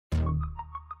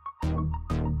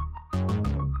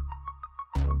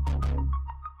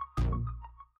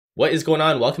What is going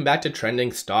on? Welcome back to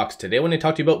Trending Stocks. Today I want to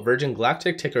talk to you about Virgin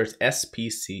Galactic, ticker is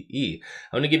SPCE.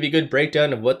 I want to give you a good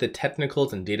breakdown of what the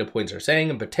technicals and data points are saying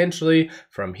and potentially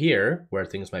from here where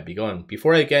things might be going.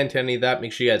 Before I get into any of that,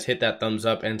 make sure you guys hit that thumbs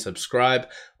up and subscribe.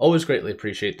 Always greatly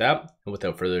appreciate that. And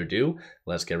without further ado,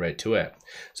 let's get right to it.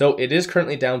 So it is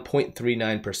currently down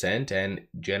 0.39%, and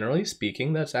generally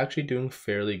speaking, that's actually doing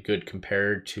fairly good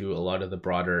compared to a lot of the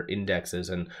broader indexes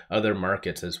and other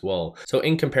markets as well. So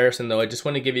in comparison though, I just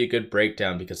want to give you a good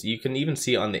breakdown because you can even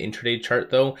see on the intraday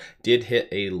chart though, did hit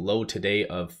a low today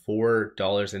of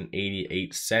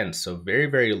 $4.88. So very,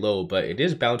 very low, but it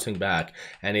is bouncing back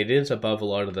and it is above a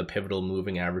lot of the pivotal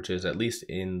moving averages, at least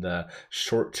in the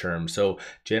short term. So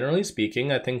generally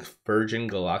speaking, I think Virgin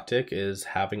Galactic is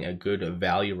having a good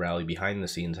value rally behind the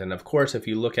scenes. And of course, if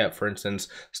you look at, for instance,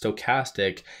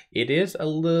 Stochastic, it is a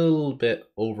little bit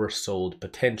oversold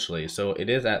potentially. So it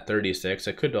is at 36.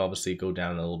 It could obviously go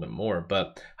down a little bit more,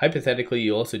 but hypothetically,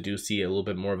 you also do see a little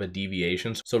bit more of a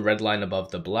deviation. So red line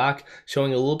above the black,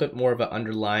 showing a little bit more of an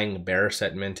underlying bear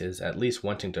sentiment is at least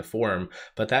wanting to form,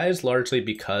 but that is largely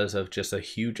because of just a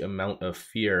huge amount of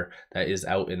fear that is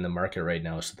out in the market right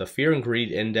now. So the fear and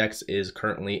greed index is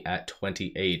currently at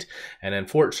 28, and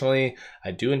unfortunately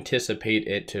I do anticipate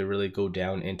it to really go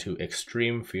down into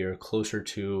extreme fear closer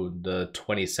to the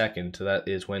 22nd. So that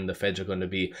is when the Feds are going to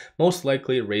be most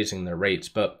likely raising their rates.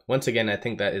 But once again, I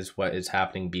think that is what is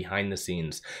happening behind the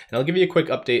scenes, and I'll give you a quick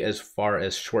update as far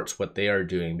as shorts, what they are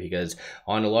doing, because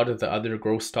on a lot of the other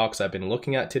growth stocks I've been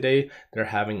looking at today, they're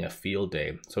having a field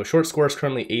day. So short score is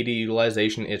currently 80,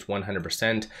 utilization is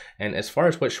 100%, and as far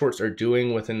as what shorts are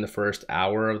doing within the first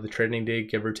hour of the trading day,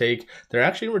 give or take, they're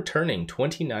actually returning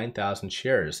 29,000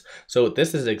 shares. So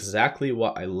this is exactly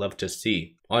what I love to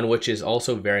see, on which is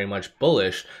also very much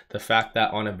bullish, the fact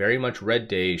that on a very much red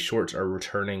day, shorts are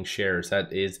returning shares.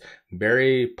 That is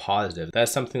very positive.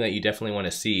 That's something that you definitely want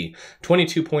to see.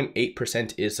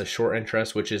 22.8% is the short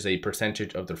interest, which is a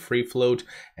percentage of the free float,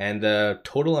 and the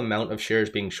total amount of shares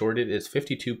being shorted is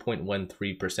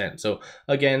 52.13%. So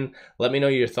again, let me know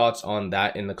your thoughts on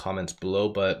that in the comments below,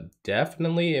 but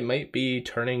definitely it might be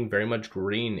turning very much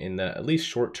green in the at least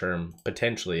short term,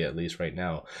 potentially at least right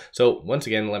now. So once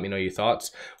again, let me know your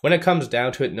thoughts. When it comes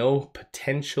down to it, no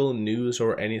potential news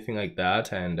or anything like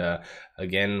that. And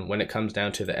again, when it comes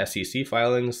down to the SEC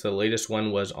filings, the latest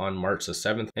one was on March the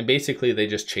 7th. And basically, they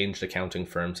just changed accounting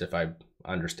firms, if I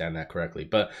understand that correctly.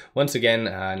 But once again,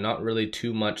 not really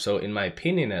too much. So in my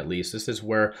opinion, at least, this is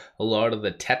where a lot of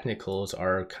the technicals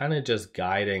are kind of just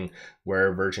guiding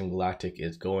where Virgin Galactic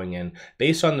is going. And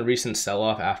based on the recent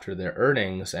sell-off after their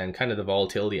earnings and kind of the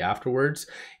volatility afterwards,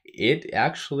 it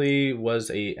actually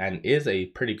was and is a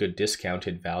pretty good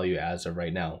discounted value as of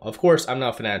right now. Of course, I'm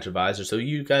not a financial advisor, so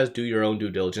you guys do your own due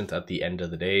diligence at the end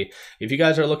of the day. If you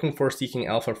guys are looking for Seeking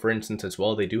Alpha, for instance, as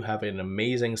well, they do have an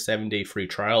amazing 7-day free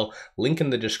trial. Link in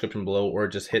the description below, or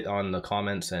just hit on the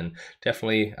comments and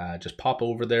definitely just pop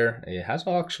over there. It has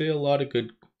actually a lot of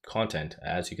good content,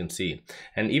 as you can see.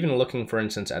 And even looking, for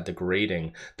instance, at the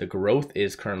grading, the growth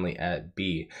is currently at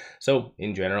B. So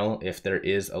in general, if there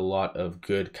is a lot of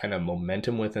good kind of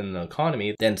momentum within the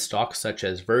economy, then stocks such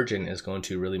as Virgin is going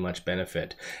to really much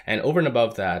benefit. And over and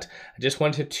above that, I just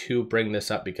wanted to bring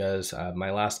this up because my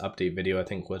last update video, I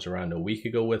think, was around a week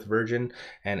ago with Virgin.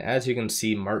 And as you can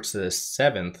see, March the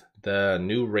 7th, the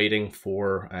new rating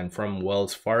for and from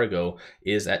Wells Fargo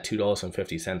is at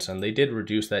 $2.50, and they did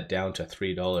reduce that down to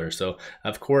 $3. So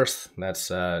of course, that's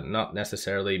not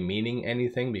necessarily meaning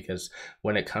anything, because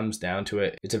when it comes down to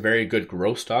it, it's a very good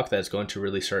growth stock that's going to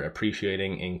really start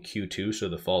appreciating in Q2, so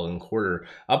the following quarter.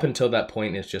 Up until that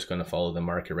point, it's just going to follow the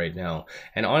market right now.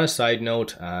 And on a side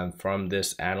note, from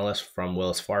this analyst from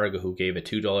Wells Fargo who gave a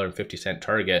 $2.50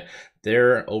 target,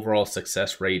 their overall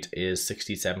success rate is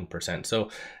 67%. So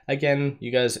again,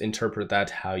 you guys interpret that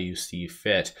how you see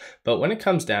fit. But when it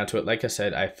comes down to it, like I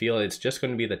said, I feel it's just going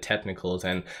to be the technicals.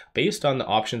 And based on the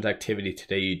options activity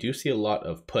today, you do see a lot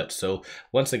of puts. So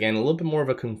once again, a little bit more of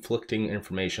a conflicting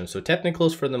information. So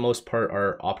technicals for the most part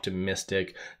are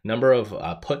optimistic. Number of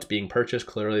puts being purchased,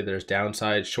 clearly there's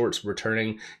downside, shorts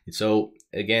returning. So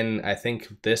again, I think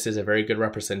this is a very good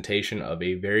representation of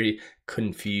a very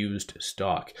confused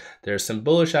stock. There's some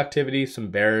bullish activity,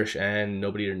 some bearish, and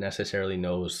nobody necessarily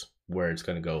knows where it's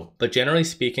going to go. But generally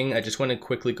speaking, I just want to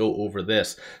quickly go over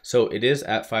this. So it is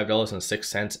at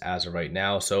 $5.06 as of right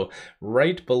now. So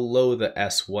right below the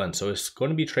S1. So it's going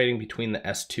to be trading between the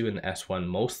S2 and the S1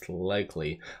 most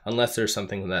likely, unless there's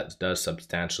something that does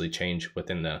substantially change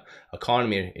within the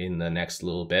economy in the next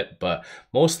little bit. But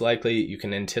most likely you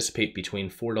can anticipate between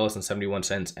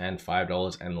 $4.71 and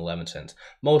 $5.11.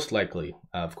 Most likely,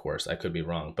 of course, I could be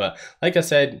wrong. But like I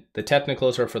said, the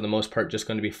technicals are for the most part just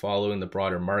going to be following the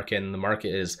broader market, and the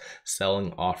market is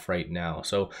selling off right now.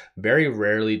 So very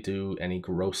rarely do any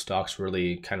growth stocks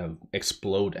really kind of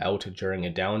explode out during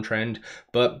a downtrend.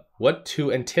 But what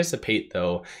to anticipate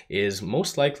though is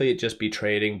most likely it just be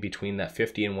trading between that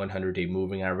 50 and 100-day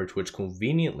moving average, which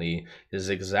conveniently is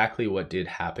exactly what did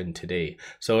happen today.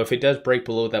 So if it does break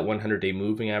below that 100-day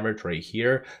moving average right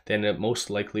here, then it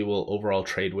most likely will overall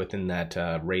trade within that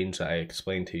range that I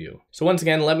explained to you. So once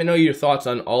again, let me know your thoughts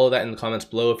on all of that in the comments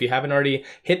below. If you haven't already,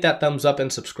 hit that thumbs up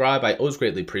and subscribe. I always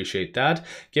greatly appreciate that.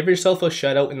 Give yourself a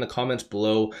shout out in the comments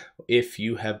below if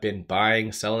you have been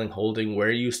buying, selling, holding, where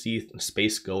you see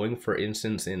space going. For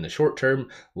instance, in the short term,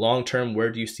 long term, where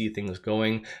do you see things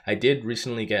going? I did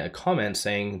recently get a comment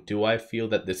saying, do I feel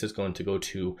that this is going to go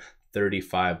to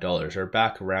 $35 or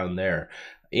back around there?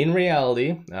 In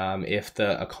reality, if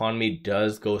the economy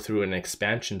does go through an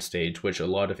expansion stage, which a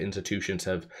lot of institutions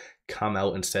have come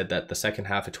out and said that the second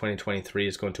half of 2023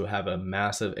 is going to have a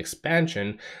massive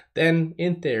expansion, then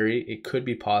in theory, it could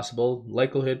be possible.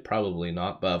 Likelihood, probably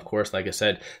not. But of course, like I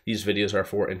said, these videos are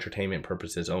for entertainment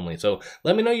purposes only. So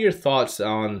let me know your thoughts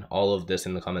on all of this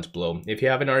in the comments below. If you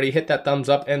haven't already, hit that thumbs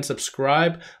up and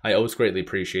subscribe. I always greatly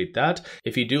appreciate that.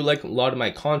 If you do like a lot of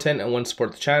my content and want to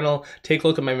support the channel, take a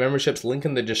look at my memberships, link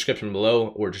in the description below,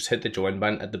 or just hit the join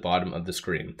button at the bottom of the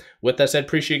screen. With that said,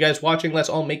 appreciate you guys watching. Let's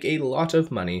all make a lot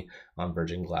of money on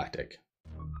Virgin Galactic.